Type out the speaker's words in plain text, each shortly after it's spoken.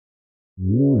Hi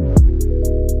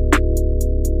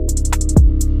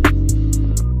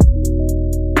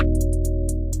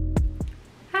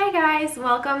guys,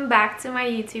 welcome back to my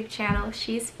YouTube channel.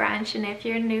 She's French, and if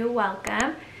you're new,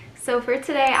 welcome. So for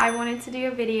today I wanted to do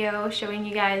a video showing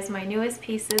you guys my newest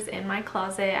pieces in my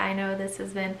closet. I know this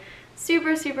has been super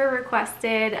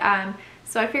requested,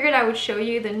 so I figured I would show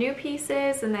you the new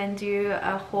pieces and then do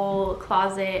a whole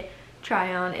closet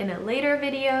try on in a later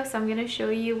video. So I'm going to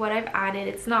show you what I've added.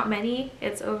 It's not many,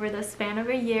 it's over the span of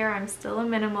a year. I'm still a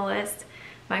minimalist.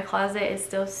 My closet is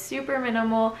still super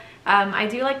minimal. I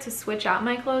do like to switch out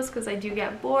my clothes because I do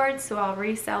get bored, so I'll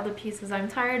resell the pieces I'm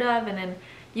tired of and then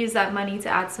use that money to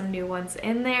add some new ones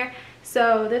in there.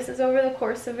 So this is over the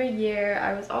course of a year.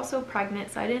 I was also pregnant,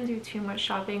 so I didn't do too much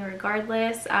shopping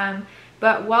regardless.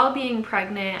 But while being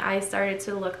pregnant, I started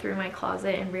to look through my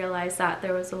closet and realized that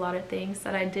there was a lot of things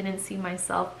that I didn't see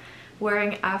myself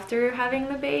wearing after having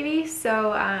the baby.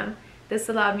 So this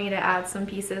allowed me to add some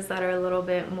pieces that are a little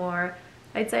bit more,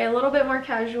 I'd say a little bit more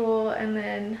casual, and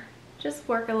then just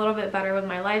work a little bit better with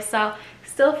my lifestyle.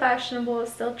 Still fashionable,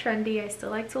 still trendy, I still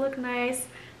like to look nice.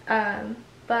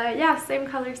 But yeah, same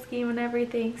color scheme and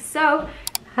everything. So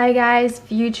hi guys,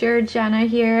 future Jenna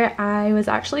here. I was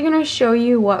actually going to show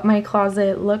you what my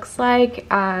closet looks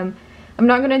like. I'm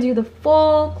not going to do the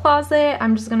full closet.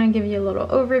 I'm just going to give you a little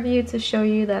overview to show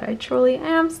you that I truly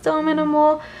am still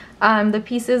minimal. The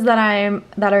pieces that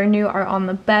are new are on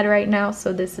the bed right now,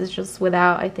 so this is just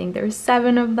without. I think there's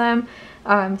 7 of them.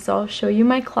 So I'll show you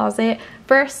my closet.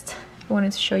 First, I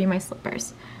wanted to show you my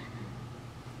slippers.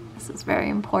 This is very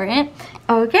important.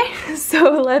 Okay,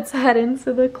 so let's head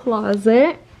into the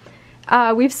closet.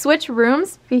 We've switched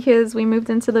rooms because we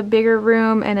moved into the bigger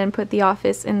room and then put the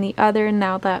office in the other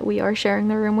now that we are sharing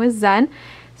the room with Zen.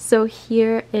 So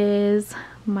here is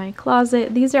my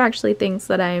closet. These are actually things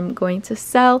that I'm going to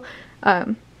sell.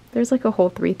 There's like a whole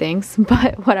 3 things,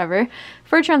 but whatever.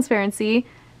 For transparency,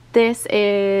 this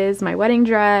is my wedding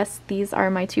dress. These are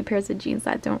my 2 pairs of jeans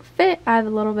that don't fit. I have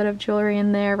a little bit of jewelry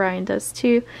in there. Ryan does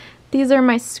too. These are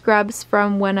my scrubs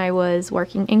from when I was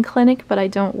working in clinic, but I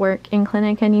don't work in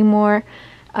clinic anymore.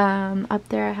 Up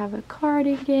there I have a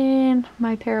cardigan,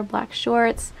 my pair of black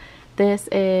shorts. This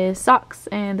is socks,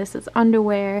 and this is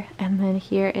underwear. And then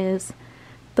here is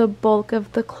the bulk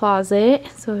of the closet.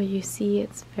 So you see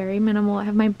it's very minimal. I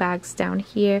have my bags down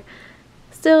here.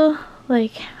 Still,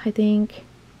 like, I think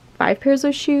 5 pairs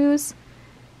of shoes,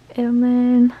 and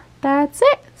then that's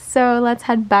it. So let's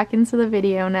head back into the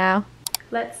video now.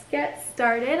 Let's get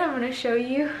started. I'm going to show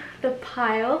you the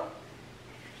pile.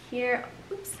 Here,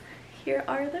 oops, here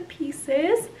are the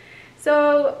pieces.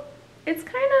 So it's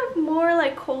kind of more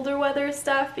like colder weather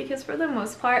stuff because for the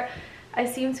most part I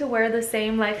seem to wear the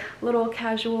same like little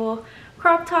casual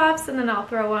crop tops, and then I'll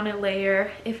throw on a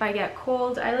layer if I get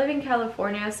cold. I live in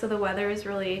California, so the weather is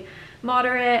really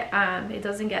moderate. It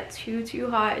doesn't get too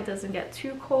hot, it doesn't get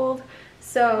too cold,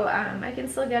 so I can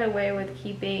still get away with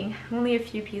keeping only a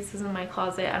few pieces in my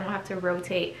closet. I don't have to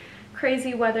rotate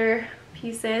crazy weather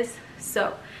pieces.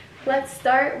 So let's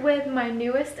start with my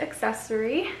newest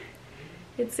accessory.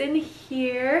 It's in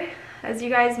here. As you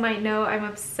guys might know, I'm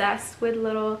obsessed with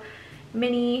little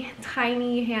mini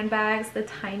tiny handbags. The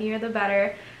tinier the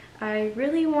better. I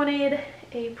really wanted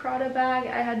a Prada bag.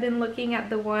 I had been looking at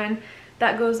the one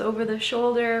that goes over the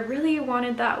shoulder. Really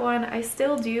wanted that one. I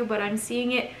still do, but I'm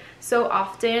seeing it so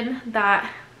often that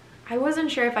I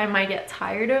wasn't sure if I might get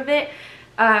tired of it.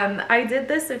 I did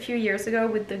this a few years ago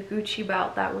with the Gucci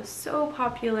belt that was so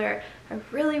popular. I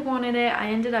really wanted it. I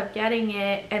ended up getting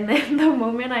it, and then the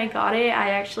moment I got it,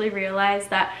 I actually realized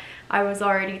that I was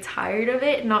already tired of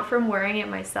it, not from wearing it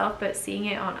myself, but seeing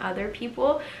it on other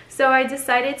people. So I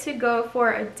decided to go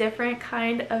for a different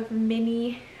kind of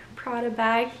mini Prada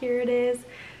bag. Here it is.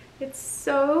 It's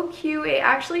so cute. It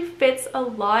actually fits a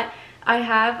lot. I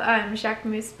have Jacques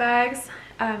Mousse bags,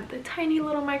 the tiny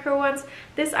little micro ones.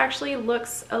 This actually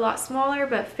looks a lot smaller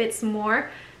but fits more.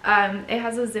 It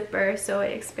has a zipper, so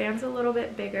it expands a little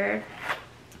bit bigger.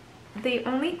 The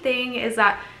only thing is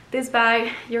that this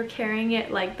bag, you're carrying it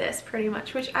like this pretty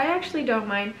much, which I actually don't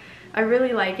mind. I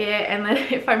really like it, and then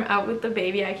if I'm out with the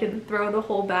baby, I can throw the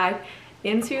whole bag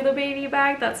into the baby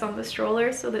bag that's on the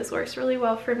stroller, so this works really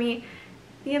well for me.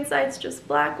 The inside's just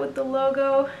black with the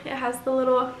logo. It has the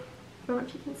little, I don't know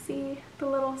if you can see, the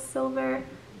little silver,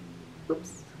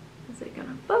 oops, is it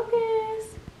gonna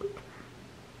focus? Oop.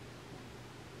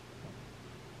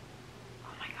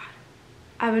 Oh my god,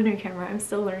 I have a new camera, I'm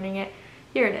still learning it.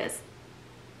 Here it is.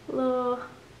 Little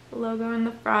logo in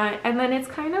the front, and then it's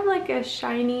kind of like a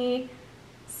shiny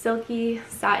silky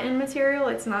satin material.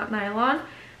 It's not nylon.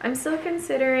 I'm still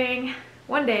considering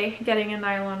one day getting a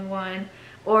nylon one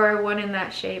or one in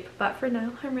that shape, but for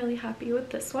now I'm really happy with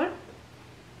this one.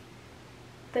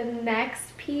 The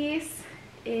next piece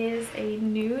is a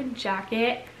new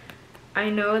jacket. I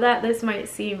know that this might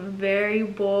seem very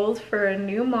bold for a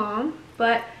new mom,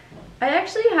 but I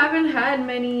actually haven't had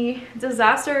many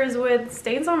disasters with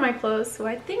stains on my clothes, so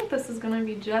I think this is gonna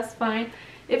be just fine.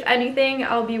 If anything,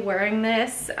 I'll be wearing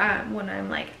this when I'm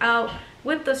like out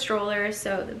with the stroller,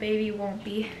 so the baby won't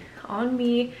be on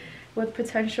me with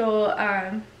potential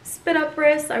spit up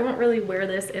risks. I won't really wear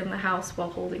this in the house while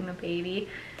holding the baby.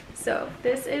 So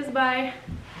this is by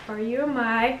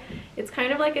RUMI. It's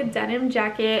kind of like a denim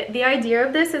jacket. The idea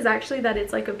of this is actually that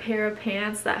it's like a pair of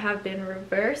pants that have been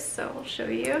reversed, so I'll show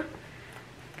you.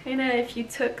 Kind of if you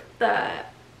took the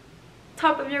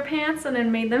top of your pants and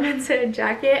then made them into a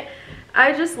jacket.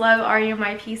 I just love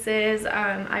RUMI pieces.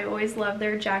 I always love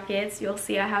their jackets. You'll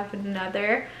see I have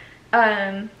another.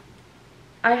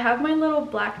 I have my little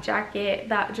black jacket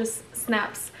that just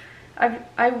snaps.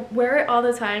 I wear it all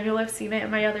the time. You'll have seen it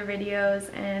in my other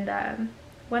videos, and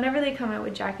whenever they come out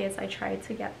with jackets, I try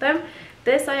to get them.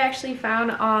 This I actually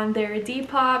found on their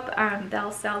Depop.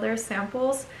 They'll sell their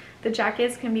samples. The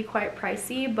jackets can be quite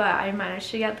pricey, but I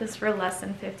managed to get this for less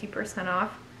than 50%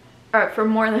 off, or for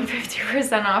more than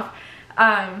 50% off.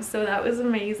 So that was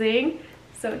amazing.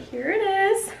 So here it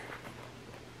is.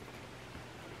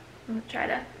 I'm gonna try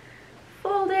to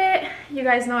fold it. You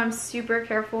guys know I'm super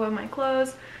careful with my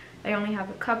clothes. I only have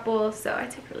a couple, so I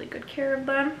take really good care of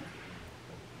them.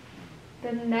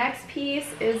 The next piece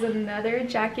is another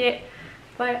jacket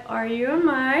by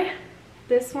RUMI.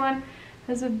 This one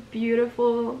has a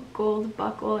beautiful gold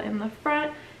buckle in the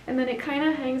front, and then it kind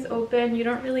of hangs open. You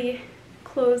don't really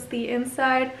close the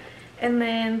inside, and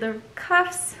then the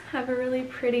cuffs have a really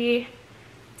pretty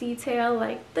detail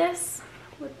like this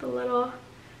with the little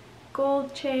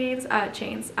gold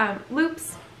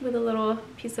loops with a little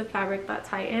piece of fabric that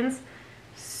tightens.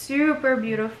 Super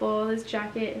beautiful. This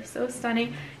jacket is so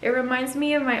stunning. It reminds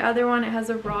me of my other one. It has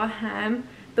a raw hem,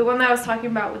 the one that I was talking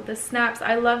about with the snaps.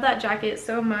 I love that jacket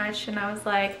so much, and I was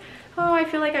like, oh, I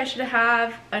feel like I should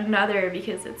have another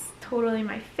because it's totally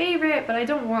my favorite, but I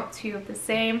don't want two of the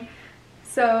same.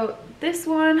 So this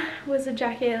one was a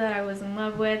jacket that I was in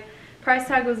love with. Price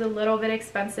tag was a little bit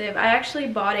expensive. I actually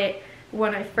bought it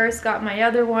when I first got my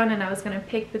other one, and I was gonna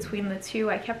pick between the two.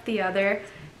 I kept the other,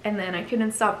 and then I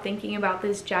couldn't stop thinking about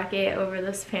this jacket over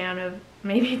the span of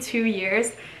maybe 2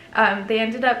 years. They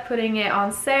ended up putting it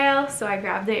on sale, so I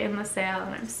grabbed it in the sale,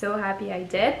 and I'm so happy I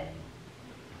did.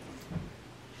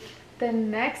 The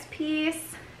next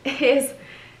piece is,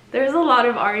 there's a lot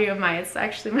of RUMI. It's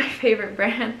actually my favorite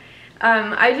brand.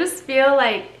 I just feel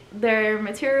like their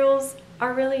materials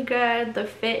are really good. The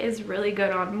fit is really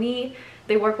good on me.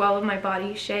 They work well with my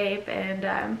body shape,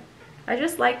 and I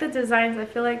just like the designs. I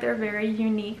feel like they're very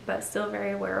unique but still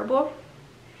very wearable.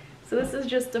 So this is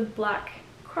just a black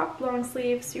cropped long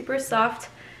sleeve, super soft.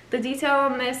 The detail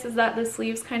on this is that the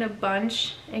sleeves kind of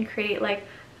bunch and create like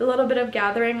a little bit of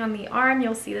gathering on the arm.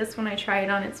 You'll see this when I try it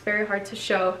on. It's very hard to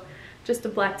show just a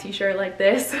black t-shirt like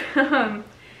this.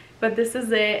 But this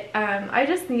is it. I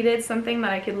just needed something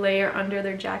that I could layer under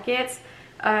their jackets,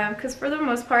 because for the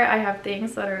most part I have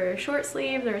things that are short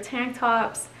sleeved or tank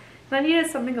tops, and I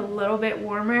needed something a little bit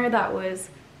warmer that was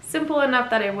simple enough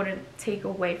that it wouldn't take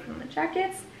away from the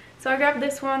jackets. So I grabbed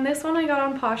this one. This one I got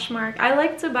on Poshmark. I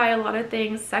like to buy a lot of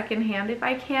things secondhand if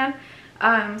I can.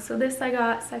 So this I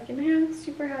got secondhand.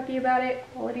 Super happy about it.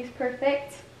 Quality's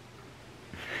perfect.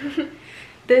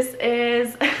 This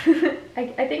is,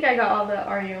 I think I got all the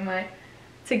RUMI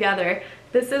together.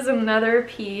 This is another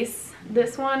piece.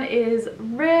 This one is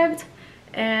ribbed,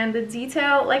 and the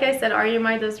detail, like I said,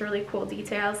 RUMI does really cool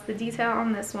details. The detail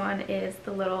on this one is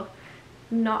the little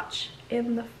notch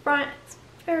in the front. It's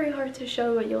very hard to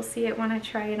show, but you'll see it when I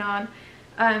try it on.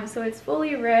 So it's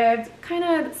fully ribbed, kind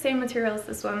of the same material as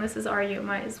this one. This is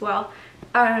RUMI as well.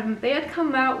 They had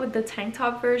come out with the tank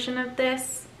top version of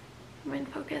this. Am I in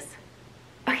focus?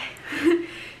 Okay.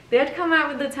 They had come out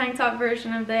with the tank top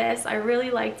version of this. I really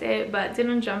liked it, but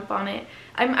didn't jump on it.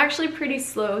 I'm actually pretty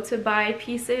slow to buy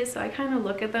pieces, so I kind of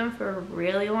look at them for a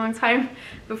really long time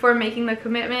before making the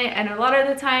commitment, and a lot of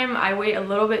the time I wait a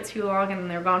little bit too long and then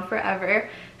they're gone forever.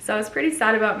 So I was pretty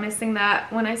sad about missing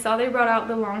that. When I saw they brought out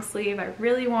the long sleeve, I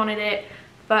really wanted it,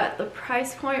 but the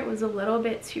price point was a little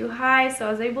bit too high, so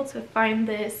I was able to find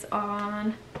this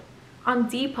on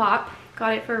Depop.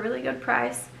 Got it for a really good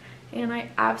price, and I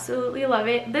absolutely love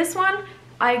it. This one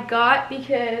I got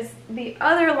because the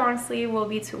other long sleeve will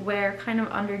be to wear kind of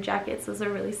under jackets as a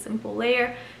really simple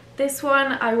layer. This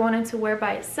one I wanted to wear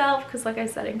by itself because, like I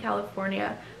said, in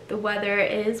California the weather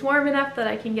is warm enough that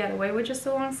I can get away with just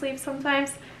a long sleeve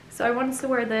sometimes. So I wanted to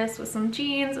wear this with some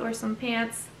jeans or some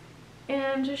pants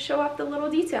and just show off the little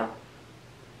detail.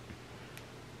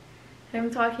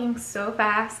 I'm talking so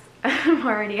fast. I'm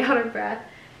already out of breath.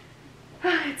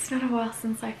 It's been a while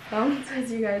since I filmed,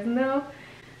 as you guys know.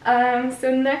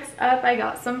 So next up, I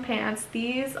got some pants.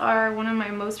 These are one of my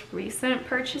most recent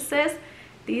purchases.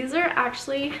 These are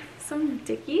actually some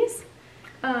Dickies.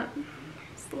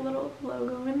 There's the little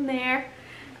logo in there.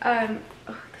 Oh,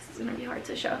 this is gonna be hard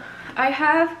to show. I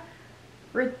have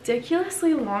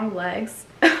ridiculously long legs.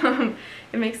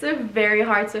 It makes it very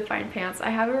hard to find pants. I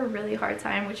have a really hard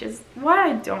time, which is why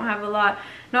I don't have a lot.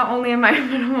 Not only am I a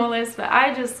minimalist, but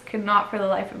I just could not for the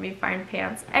life of me find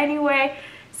pants anyway.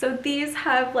 So these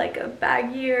have like a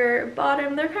baggier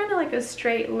bottom. They're kind of like a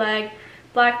straight leg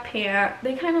black pant.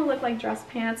 They kind of look like dress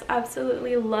pants.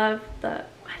 Absolutely love the,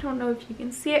 I don't know if you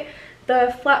can see it,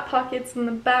 the flat pockets in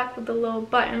the back with the little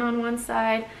button on one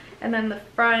side, and then the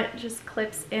front just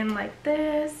clips in like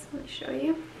this. Let me show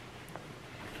you.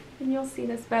 And you'll see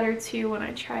this better too when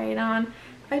I try it on.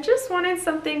 I just wanted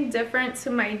something different to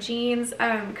my jeans.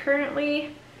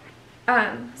 Currently,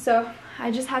 so I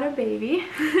just had a baby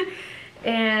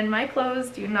and my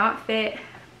clothes do not fit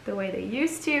the way they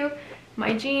used to.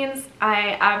 My jeans,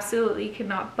 I absolutely could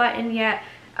not button yet.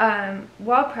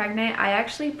 While pregnant, I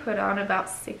actually put on about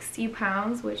 60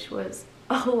 pounds, which was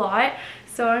a lot.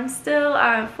 So I'm still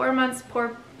 4 months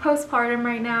postpartum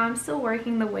right now. I'm still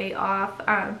working the weight off.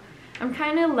 I'm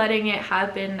kind of letting it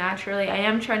happen naturally. I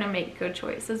am trying to make good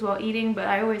choices while eating, but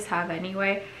I always have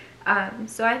anyway.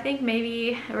 So I think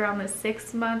maybe around the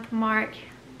 6-month mark,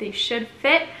 they should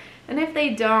fit. And if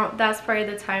they don't, that's probably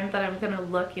the time that I'm gonna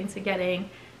look into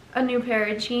getting a new pair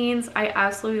of jeans. I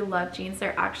absolutely love jeans.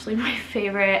 They're actually my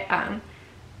favorite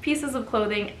pieces of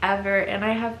clothing ever, and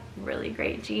I have really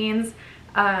great jeans.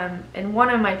 And one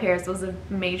of my pairs was a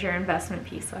major investment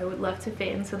piece, so I would love to fit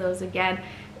into those again.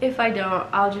 If I don't,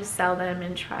 I'll just sell them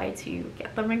and try to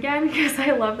get them again because I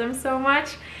love them so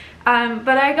much.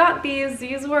 But I got these.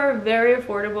 These were very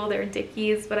affordable. They're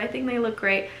Dickies, but I think they look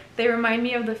great. They remind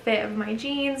me of the fit of my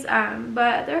jeans,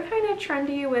 but they're kind of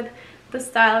trendy with the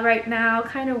style right now,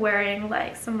 kind of wearing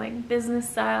like some like business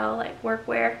style, like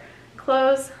workwear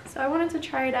clothes. So I wanted to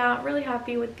try it out. Really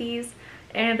happy with these.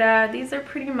 And these are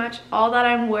pretty much all that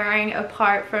I'm wearing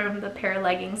apart from the pair of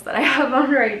leggings that I have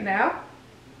on right now.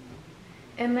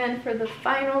 And then for the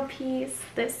final piece,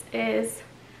 this is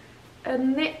a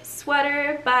knit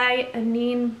sweater by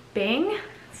Anine Bing.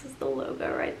 This is the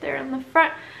logo right there in the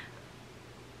front.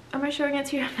 Am I showing it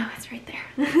to you? No, it's right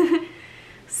there.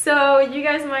 So you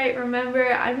guys might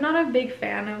remember, I'm not a big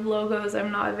fan of logos.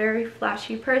 I'm not a very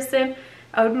flashy person.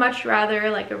 I would much rather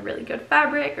like a really good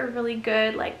fabric or really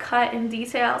good like cut and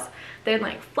details than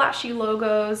like flashy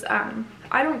logos.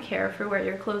 I don't care for where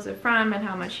your clothes are from and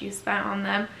how much you spent on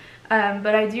them,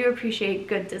 but I do appreciate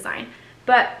good design.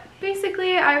 But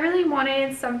basically, I really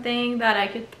wanted something that I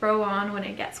could throw on when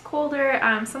it gets colder,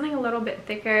 something a little bit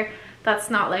thicker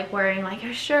that's not like wearing like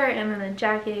a shirt and then a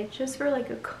jacket, just for like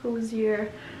a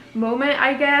cozier moment,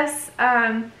 I guess.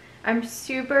 I'm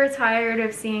super tired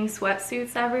of seeing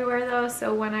sweatsuits everywhere though,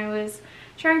 so when I was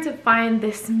trying to find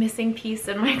this missing piece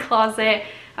in my closet,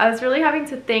 I was really having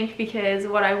to think, because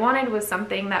what I wanted was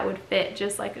something that would fit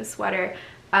just like a sweater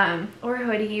or a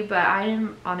hoodie, but I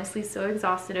am honestly so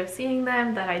exhausted of seeing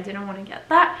them that I didn't want to get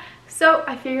that. So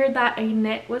I figured that a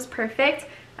knit was perfect.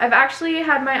 I've actually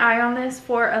had my eye on this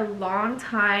for a long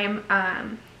time.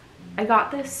 I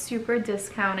got this super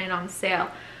discounted on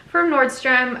sale from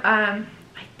Nordstrom.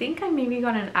 I think I maybe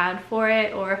got an ad for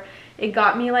it, or it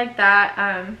got me like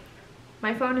that.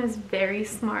 My phone is very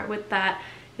smart with that.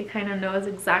 It kind of knows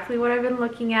exactly what I've been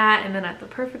looking at, and then at the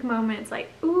perfect moment it's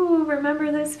like, ooh,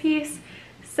 remember this piece?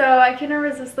 So I couldn't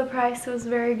resist the price. It was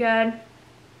very good,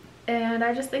 and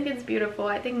I just think it's beautiful.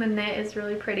 I think the knit is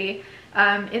really pretty.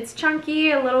 It's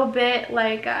chunky, a little bit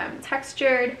like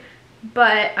textured,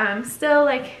 but still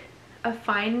like a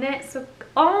fine knit, so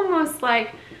almost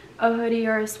like a hoodie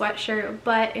or a sweatshirt,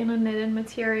 but in a knitted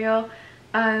material.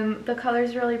 The color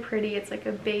is really pretty. It's like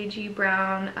a beigey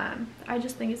brown. I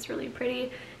just think it's really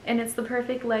pretty, and it's the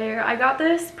perfect layer. I got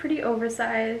this pretty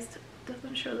oversized.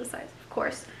 Doesn't show the size, of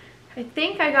course. I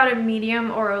think I got a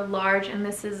medium or a large, and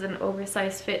this is an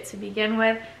oversized fit to begin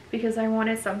with because I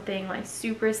wanted something like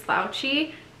super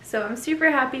slouchy. So I'm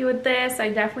super happy with this. I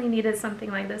definitely needed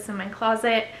something like this in my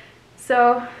closet.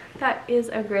 So that is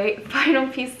a great final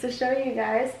piece to show you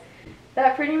guys.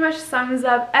 That pretty much sums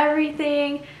up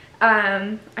everything.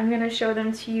 I'm gonna show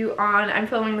them to you on, I'm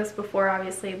filming this before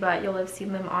obviously, but you'll have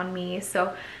seen them on me.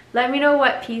 So Let me know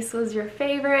what piece was your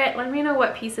favorite. Let me know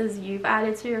what pieces you've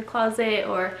added to your closet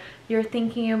or you're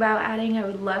thinking about adding. I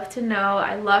would love to know.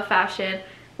 I love fashion.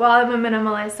 While I'm a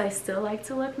minimalist, I still like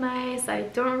to look nice. I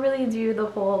don't really do the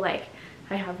whole like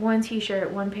I have one t-shirt,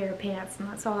 one pair of pants, and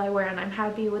that's all I wear, and I'm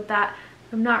happy with that.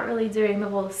 I'm not really doing the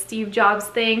whole Steve Jobs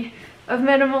thing of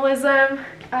minimalism.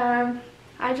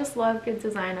 I just love good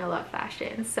design. I love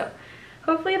fashion. So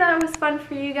hopefully that was fun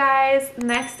for you guys.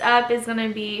 Next up is going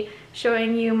to be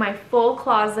showing you my full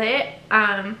closet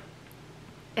and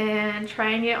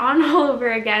trying it on all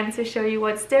over again to show you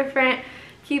what's different.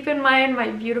 Keep in mind my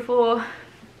beautiful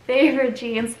favorite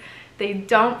jeans, they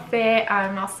don't fit.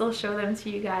 I'll still show them to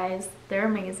you guys. They're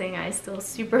amazing. I still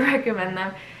super recommend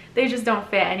them. They just don't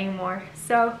fit anymore.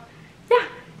 So yeah,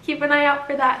 keep an eye out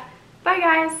for that. Bye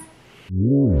guys.